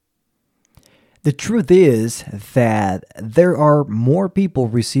The truth is that there are more people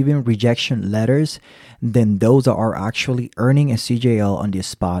receiving rejection letters than those that are actually earning a CJO on the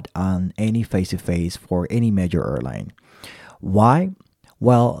spot on any face-to-face for any major airline. Why?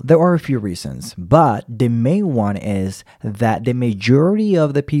 Well, there are a few reasons, but the main one is that the majority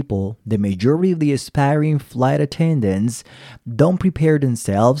of the people, the majority of the aspiring flight attendants don't prepare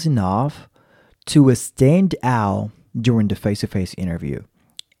themselves enough to stand out during the face-to-face interview.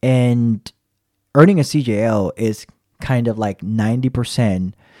 And earning a CJO is kind of like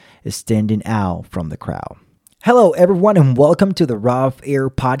 90% standing out from the crowd. Hello, everyone, and welcome to the Rough Air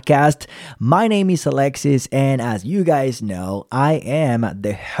Podcast. My name is Alexis, and as you guys know, I am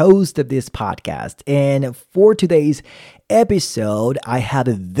the host of this podcast. And for today's episode, I have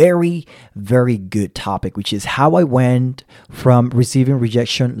a very, very good topic, which is how I went from receiving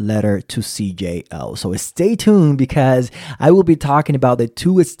rejection letter to CJO. So stay tuned because I will be talking about the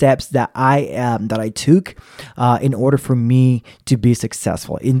two steps that I took in order for me to be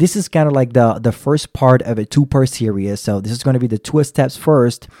successful. And this is kind of like the first part of a two-part series. So this is going to be the two steps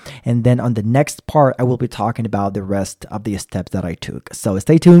first, and then on the next part, I will be talking about the rest of the steps that I took. So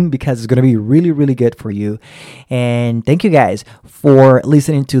stay tuned because it's going to be really, really good for you. And thank you guys for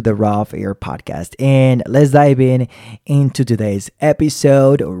listening to the Rough Air Podcast. And let's dive into today's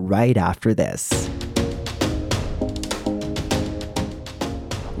episode right after this.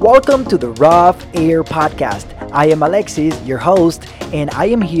 Welcome to the Rough Air Podcast. I am Alexis, your host, and I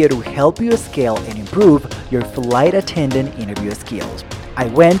am here to help you scale and improve your flight attendant interview skills. I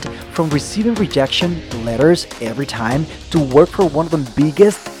went from receiving rejection letters every time to work for one of the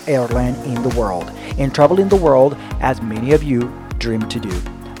biggest airlines in the world and traveling the world as many of you dream to do.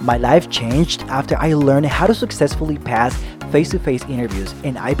 My life changed after I learned how to successfully pass face-to-face interviews,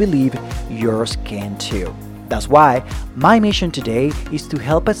 and I believe yours can too. That's why my mission today is to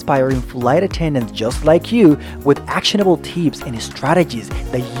help aspiring flight attendants just like you with actionable tips and strategies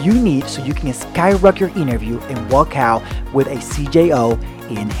that you need so you can skyrocket your interview and walk out with a CJO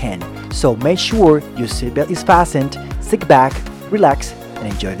in hand. So make sure your seatbelt is fastened, sit back, relax, and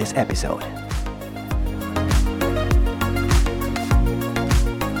enjoy this episode.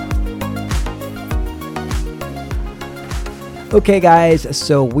 Okay, guys,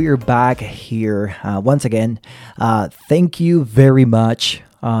 so we're back here once again. Thank you very much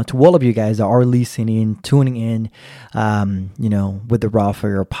to all of you guys that are listening, tuning in, with the Rough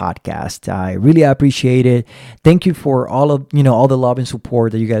Air Podcast. I really appreciate it. Thank you for all the love and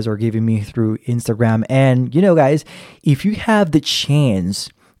support that you guys are giving me through Instagram. And, guys, if you have the chance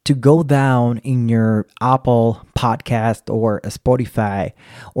to go down in your Apple Podcast or Spotify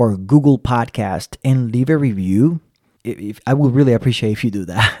or Google Podcast and leave a review, if I would really appreciate if you do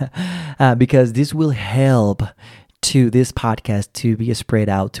that because this will help to this podcast to be spread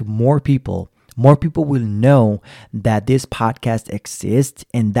out to more people. More people will know that this podcast exists,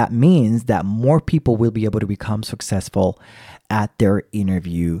 and that means that more people will be able to become successful at their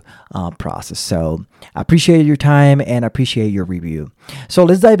interview process. So I appreciate your time and appreciate your review. So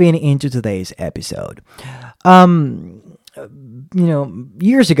let's dive into today's episode.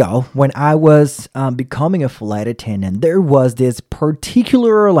 Years ago, when I was becoming a flight attendant, there was this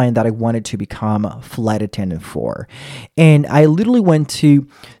particular airline that I wanted to become a flight attendant for. And I literally went to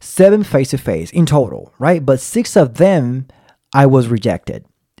 7 face-to-face in total, right? But 6 of them, I was rejected.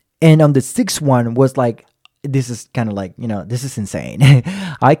 And on the 6th one was like, this is kind of like, this is insane.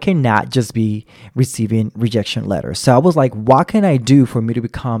 I cannot just be receiving rejection letters. So I was like, what can I do for me to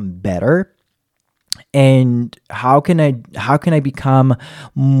become better? And how can I become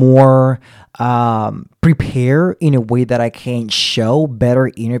more prepared in a way that I can show better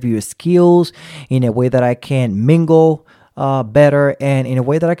interview skills, in a way that I can mingle better, and in a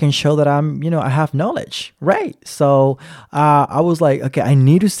way that I can show that I have knowledge, right? So I was like, okay, I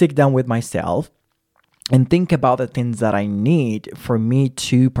need to sit down with myself and think about the things that I need for me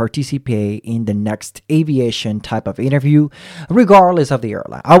to participate in the next aviation type of interview, regardless of the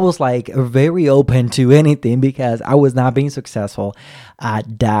airline. I was like very open to anything because I was not being successful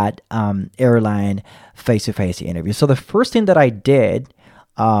at that airline face-to-face interview. So the first thing that I did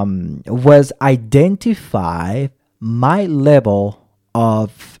was identify my level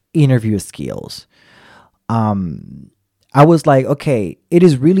of interview skills. I was like, okay, it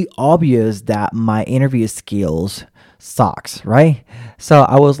is really obvious that my interview skills sucks, right? So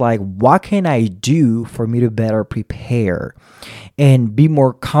I was like, what can I do for me to better prepare and be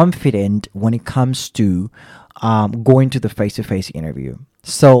more confident when it comes to going to the face-to-face interview?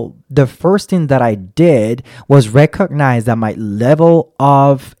 So the first thing that I did was recognize that my level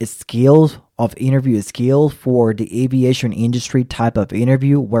of skills of interview skills for the aviation industry type of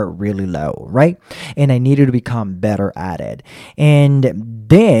interview were really low, right? And I needed to become better at it. And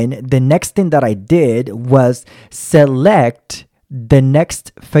then the next thing that I did was select the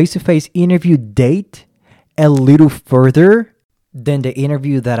next face-to-face interview date a little further than the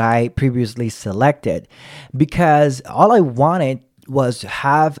interview that I previously selected, because all I wanted was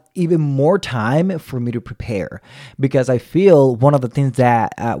have even more time for me to prepare, because I feel one of the things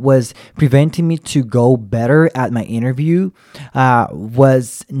that was preventing me to go better at my interview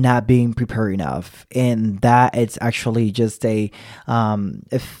was not being prepared enough, and that it's actually just a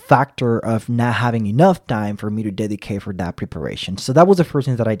factor of not having enough time for me to dedicate for that preparation. So that was the first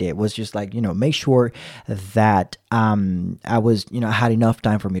thing that I did, was just like, make sure that I was, had enough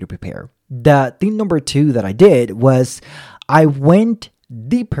time for me to prepare. The thing number 2 that I did was I went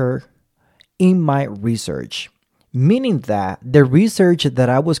deeper in my research, meaning that the research that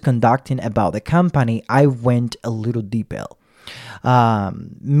I was conducting about the company, I went a little deeper,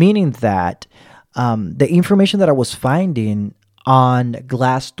 meaning that the information that I was finding on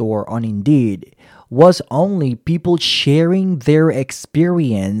Glassdoor, on Indeed, was only people sharing their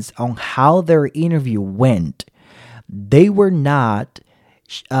experience on how their interview went. They were not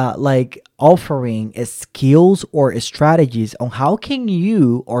like offering skills or strategies on how can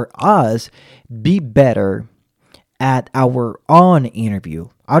you or us be better at our own interview.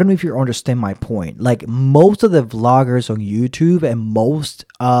 I don't know if you understand my point. Like most of the vloggers on YouTube and most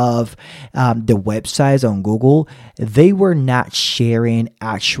of the websites on Google, they were not sharing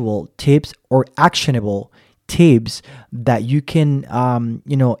actual tips or actionable tips that you can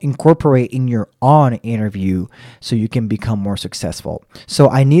incorporate in your own interview so you can become more successful. So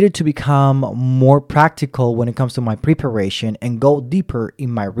I needed to become more practical when it comes to my preparation and go deeper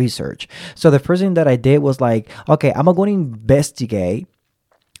in my research. So the first thing that I did was like, okay, I'm going to investigate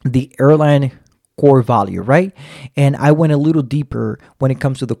the airline core value, right? And I went a little deeper when it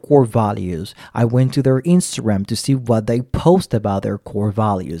comes to the core values. I went to their Instagram to see what they post about their core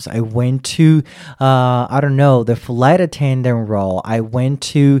values. I went to, the flight attendant role. I went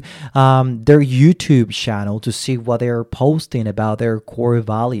to their YouTube channel to see what they're posting about their core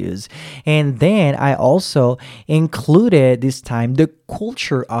values. And then I also included this time the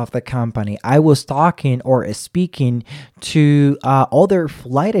culture of the company. I was talking or speaking to other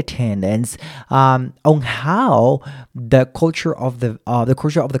flight attendants on how the culture of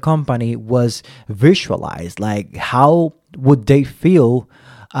the company was visualized. Like how would they feel,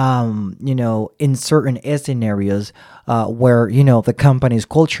 in certain scenarios where the company's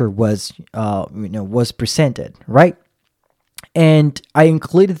culture was was presented, right? And I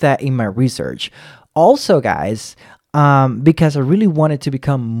included that in my research. Also, guys, because I really wanted to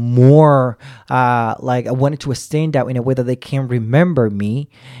become more I wanted to stand out in a way that they can remember me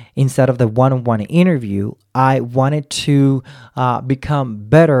instead of the one-on-one interview. I wanted to become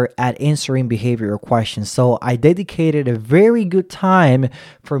better at answering behavioral questions. So I dedicated a very good time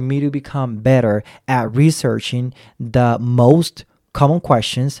for me to become better at researching the most common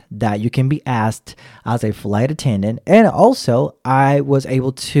questions that you can be asked as a flight attendant, and also I was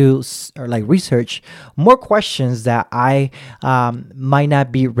able to research more questions that I might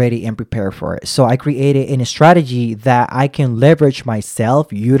not be ready and prepared for it. So I created a strategy that I can leverage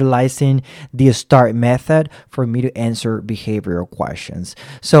myself utilizing the START method for me to answer behavioral questions.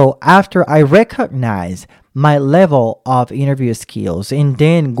 So after I recognize my level of interview skills and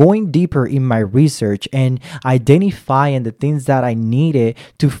then going deeper in my research and identifying the things that I needed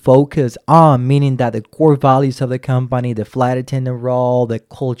to focus on, meaning that the core values of the company, the flight attendant role, the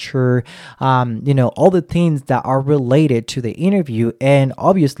culture, all the things that are related to the interview, and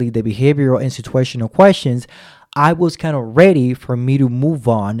obviously the behavioral and situational questions, I was kind of ready for me to move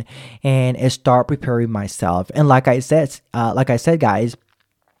on and start preparing myself. And like I said, guys,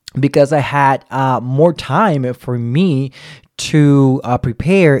 because I had more time for me to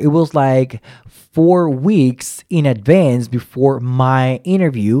prepare, it was like 4 weeks in advance before my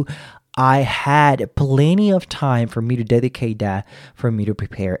interview. I had plenty of time for me to dedicate that for me to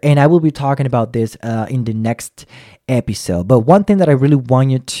prepare. And I will be talking about this in the next episode. But one thing that I really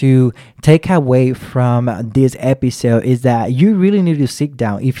want you to take away from this episode is that you really need to sit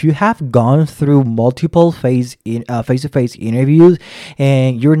down. If you have gone through multiple face-to-face interviews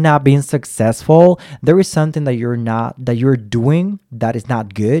and you're not being successful, there is something that you're doing that is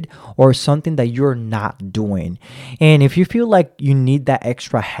not good, or something that you're not doing. And if you feel like you need that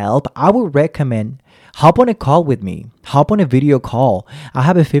extra help, I would recommend hop on a call with me. Hop on a video call. I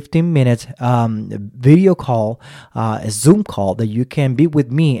have a 15-minute video call, a Zoom call that you can be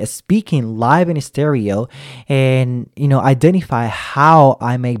with me, speaking live in stereo, and identify how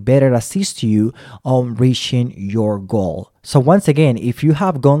I may better assist you on reaching your goal. So once again, if you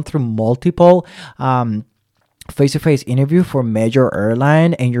have gone through multiple face-to-face interview for major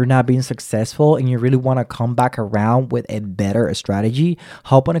airline and you're not being successful and you really want to come back around with a better strategy,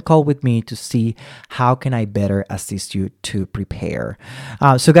 hop on a call with me to see how can I better assist you to prepare.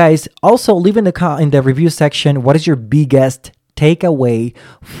 So guys, also leave in the review section what is your biggest takeaway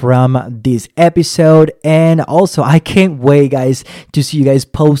from this episode. And also, I can't wait, guys, to see you guys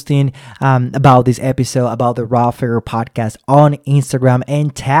posting about this episode, about the Raw Figure podcast on Instagram,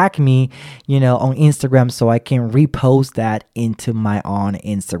 and tag me on Instagram so I can repost that into my own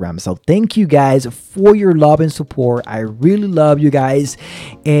Instagram. So thank you guys for your love and support. I really love you guys,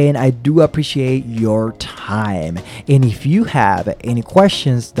 and I do appreciate your time. And if you have any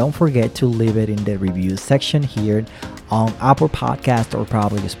questions, don't forget to leave it in the review section here on Apple Podcast or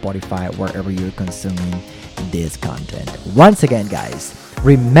probably Spotify, wherever you're consuming this content. Once again, guys,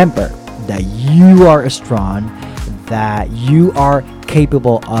 remember that you are strong, that you are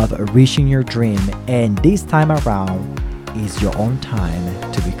capable of reaching your dream, and this time around is your own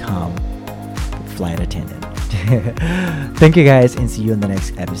time to become a flight attendant. Thank you guys, and see you in the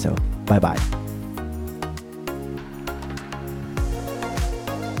next episode. Bye bye.